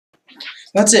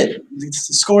That's it. The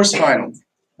score's final.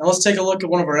 Now let's take a look at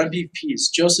one of our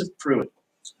MVPs, Joseph Pruitt.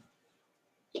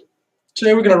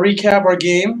 Today we're going to recap our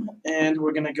game, and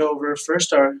we're going to go over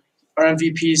first our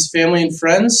MVP's family and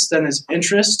friends, then his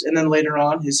interest, and then later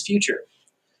on his future.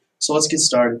 So let's get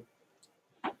started.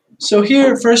 So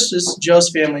here first is Joe's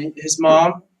family, his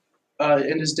mom,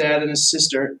 and his dad and his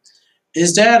sister.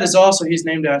 His dad is also, he's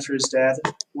named after his dad,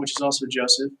 which is also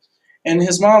Joseph. And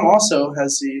his mom also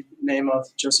has the name of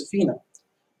Josephina.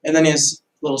 And then he has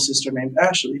a little sister named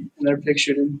Ashley, and they're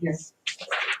pictured in here.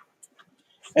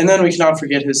 And then we cannot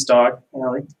forget his dog,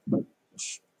 Allie.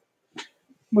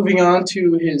 Moving on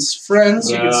to his friends,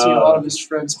 you can see a lot of his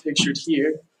friends pictured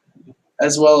here,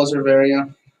 as well as our very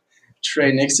own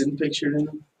Trey Nixon pictured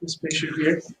in this picture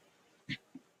here.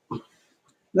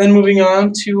 Then moving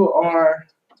on to our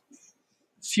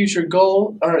future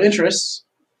goal, our interests.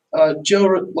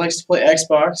 Joe likes to play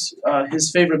Xbox.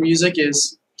 His favorite music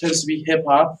tends to be hip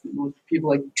hop with people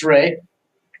like Drake.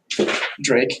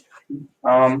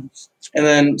 And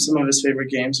then some of his favorite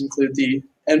games include the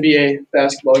NBA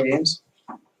basketball games.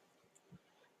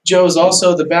 Joe is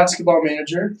also the basketball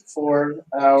manager for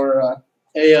our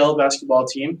AL basketball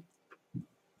team.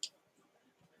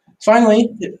 Finally,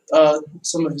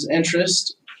 some of his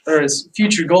interests or his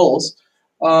future goals.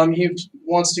 He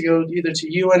wants to go either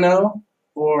to UNO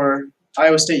or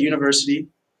Iowa State University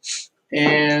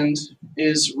and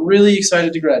is really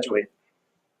excited to graduate.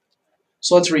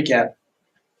 So let's recap.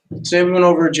 Today we went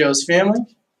over Joe's family,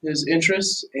 his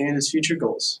interests, and his future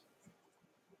goals.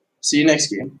 See you next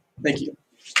game. Thank you.